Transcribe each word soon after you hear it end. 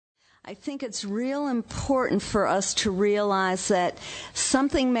I think it's real important for us to realize that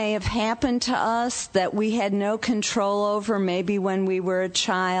something may have happened to us that we had no control over, maybe when we were a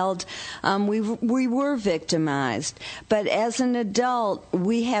child. We were victimized. But as an adult,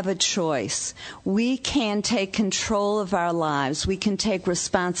 we have a choice. We can take control of our lives. We can take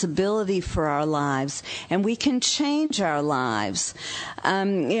responsibility for our lives. And we can change our lives.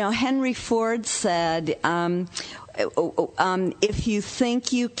 Henry Ford said, if you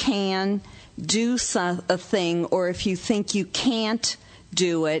think you can do a thing, or if you think you can't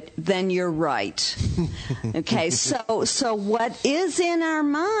do it, then you're right. Okay, so what is in our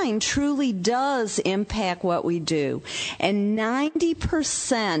mind truly does impact what we do. And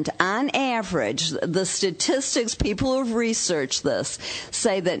 90% on average, the statistics, people who have researched this,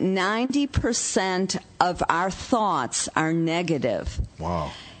 say that 90% of our thoughts are negative.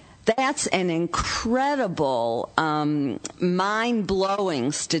 Wow. That's an incredible,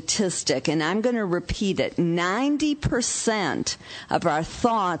 mind-blowing statistic, and I'm going to repeat it. 90% of our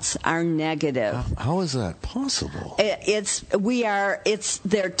thoughts are negative. How is that possible? They're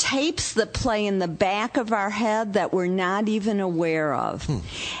tapes that play in the back of our head that we're not even aware of.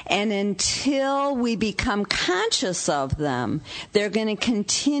 And until we become conscious of them, they're going to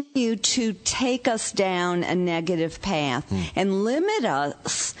continue to take us down a negative path and limit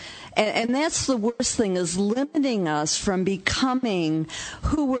us. And that's the worst thing, is limiting us from becoming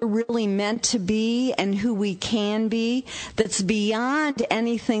who we're really meant to be and who we can be. That's beyond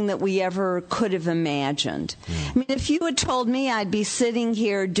anything that we ever could have imagined. I mean, if you had told me I'd be sitting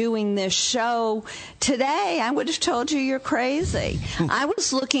here doing this show today, I would have told you you're crazy. I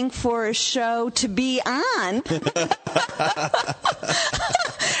was looking for a show to be on.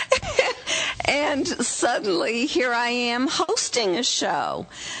 And suddenly, here I am hosting a show.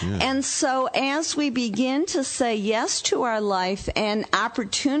 Yeah. And so as we begin to say yes to our life and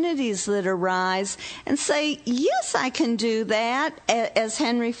opportunities that arise, and say, yes, I can do that, as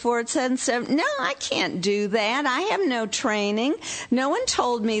Henry Ford said, instead of, no, I can't do that. I have no training. No one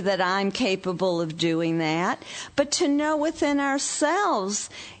told me that I'm capable of doing that. But to know within ourselves,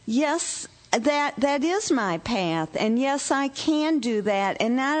 yes, that is my path, and yes, I can do that,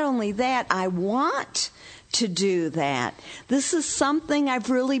 and not only that, I want to do that. This is something I've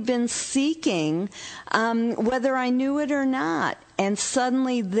really been seeking, whether I knew it or not. And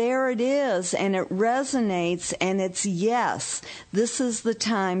suddenly there it is, and it resonates, and it's yes, this is the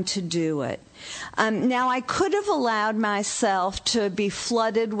time to do it. Now, I could have allowed myself to be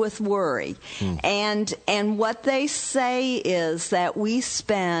flooded with worry. And what they say is that we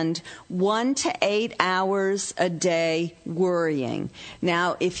spend 1 to 8 hours a day worrying.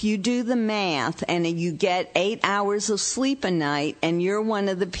 Now, if you do the math and you get 8 hours of sleep a night, and you're one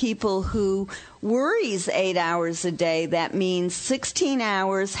of the people who worries 8 hours a day, that means 16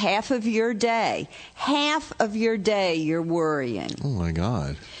 hours, half of your day you're worrying. Oh, my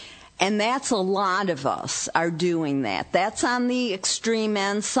God. And that's a lot of us are doing that. That's on the extreme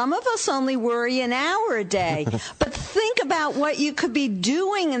end. Some of us only worry an hour a day. But think about what you could be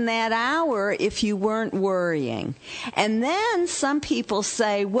doing in that hour if you weren't worrying. And then some people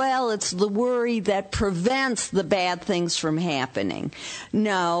say, well, it's the worry that prevents the bad things from happening.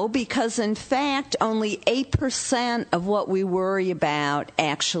 No, because in fact, only 8% of what we worry about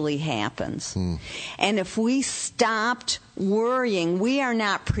actually happens. And if we stopped worrying, we are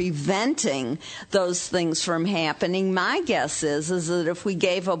not preventing those things from happening. My guess is that if we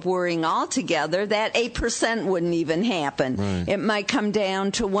gave up worrying altogether, that 8% wouldn't even happen. Right. It might come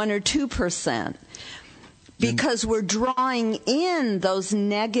down to 1 or 2%. Because we're drawing in those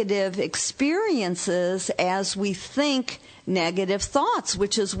negative experiences as we think negative thoughts,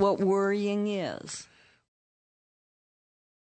 which is what worrying is.